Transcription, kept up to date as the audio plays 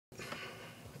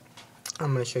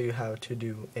I'm going to show you how to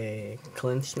do a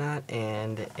Clinch knot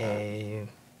and a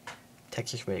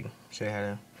Texas rig. Show you how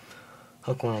to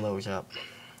hook one of those up.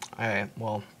 Alright,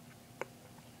 well,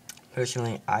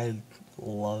 personally, I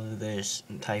love this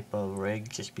type of rig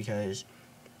just because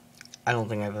I don't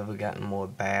think I've ever gotten more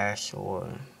bass or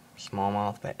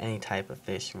smallmouth, but any type of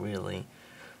fish really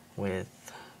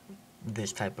with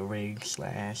this type of rig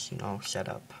slash,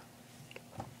 setup.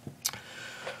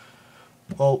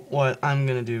 Well, what I'm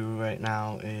gonna do right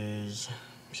now is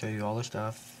show you all the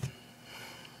stuff.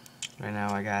 Right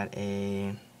now I got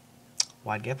a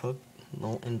wide gap hook,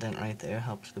 little indent right there,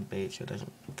 helps the bait so it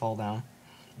doesn't fall down.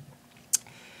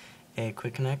 A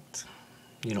quick connect,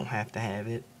 you don't have to have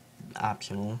it,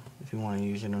 optional if you want to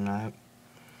use it or not.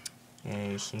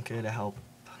 A sinker to help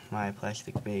my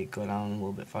plastic bait go down a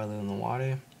little bit farther in the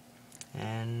water,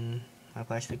 and my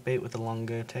plastic bait with a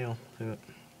longer tail to it.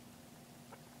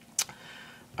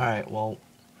 Alright, well,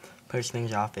 first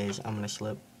things off is I'm going to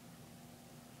slip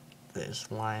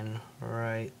this line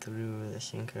right through the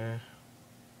sinker.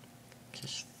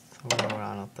 Just throw it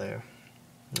on up there.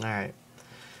 Alright,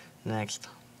 next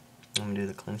I'm going to do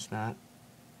the clinch knot.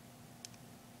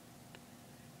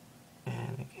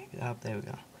 And up, there we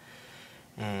go.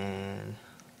 And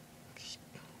just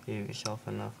give yourself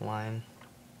enough line.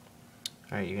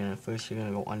 Alright, first you're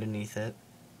gonna go underneath it.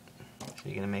 So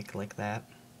you're gonna make it like that.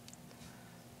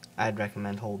 I'd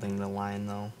recommend holding the line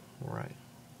though, right,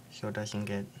 so it doesn't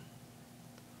get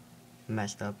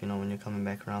messed up, when you're coming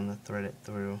back around to thread it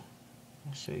through.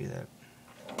 I'll show you that.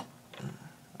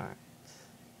 Alright.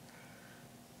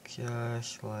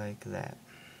 Just like that.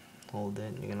 Hold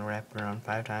it, you're gonna wrap it around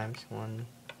 5 times. 1,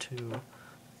 2,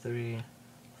 3,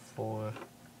 4,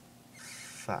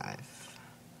 5.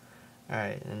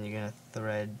 Alright, then you're gonna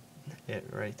thread it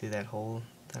right through that hole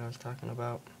that I was talking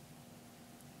about.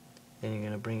 Then you're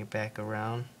gonna bring it back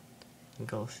around and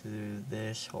go through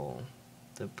this hole,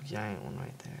 the giant one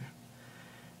right there.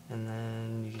 And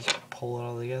then you just pull it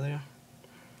all together.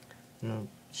 And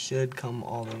it should come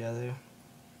all together.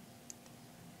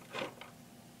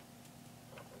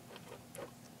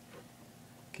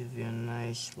 Give you a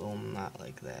nice little knot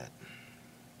like that.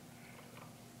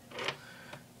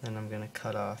 Then I'm gonna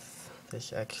cut off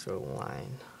this extra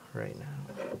line right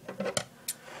now.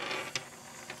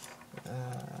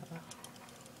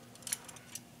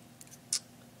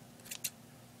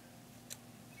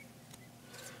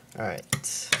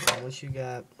 Alright, once you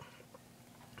got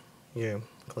your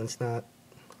clinch knot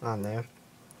on there,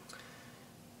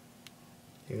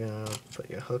 you're gonna put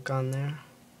your hook on there,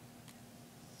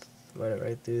 thread it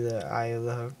right through the eye of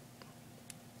the hook,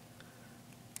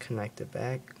 connect it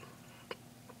back.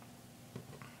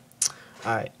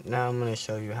 Alright, now I'm going to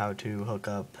show you how to hook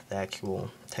up the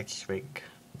actual Texas rig.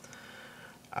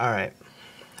 Alright,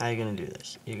 how are you going to do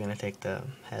this? You're going to take the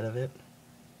head of it,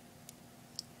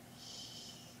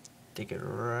 stick it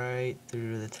right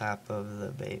through the top of the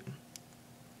bait,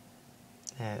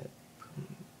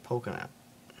 poking out.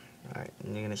 Alright,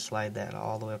 and you're going to slide that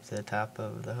all the way up to the top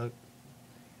of the hook,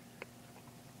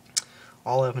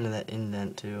 all the way up into that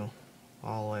indent too,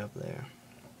 all the way up there.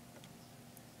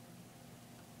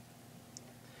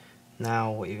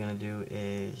 Now what you're going to do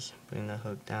is bring the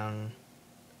hook down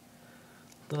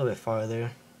a little bit farther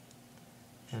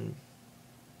and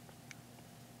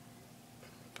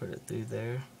put it through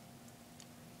there.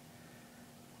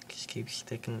 Just keep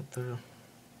sticking it through.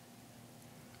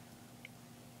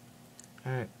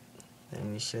 Alright,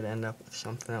 then you should end up with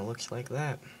something that looks like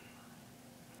that.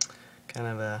 Kind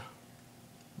of a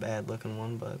bad looking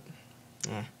one, but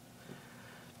yeah,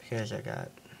 because I got,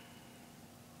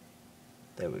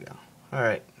 there we go.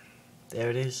 Alright, there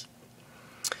it is.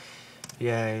 If you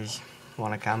guys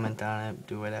want to comment on it,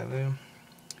 do whatever.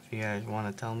 If you guys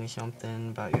want to tell me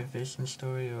something about your fishing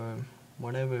story or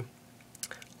whatever,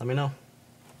 let me know.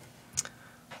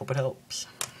 Hope it helps.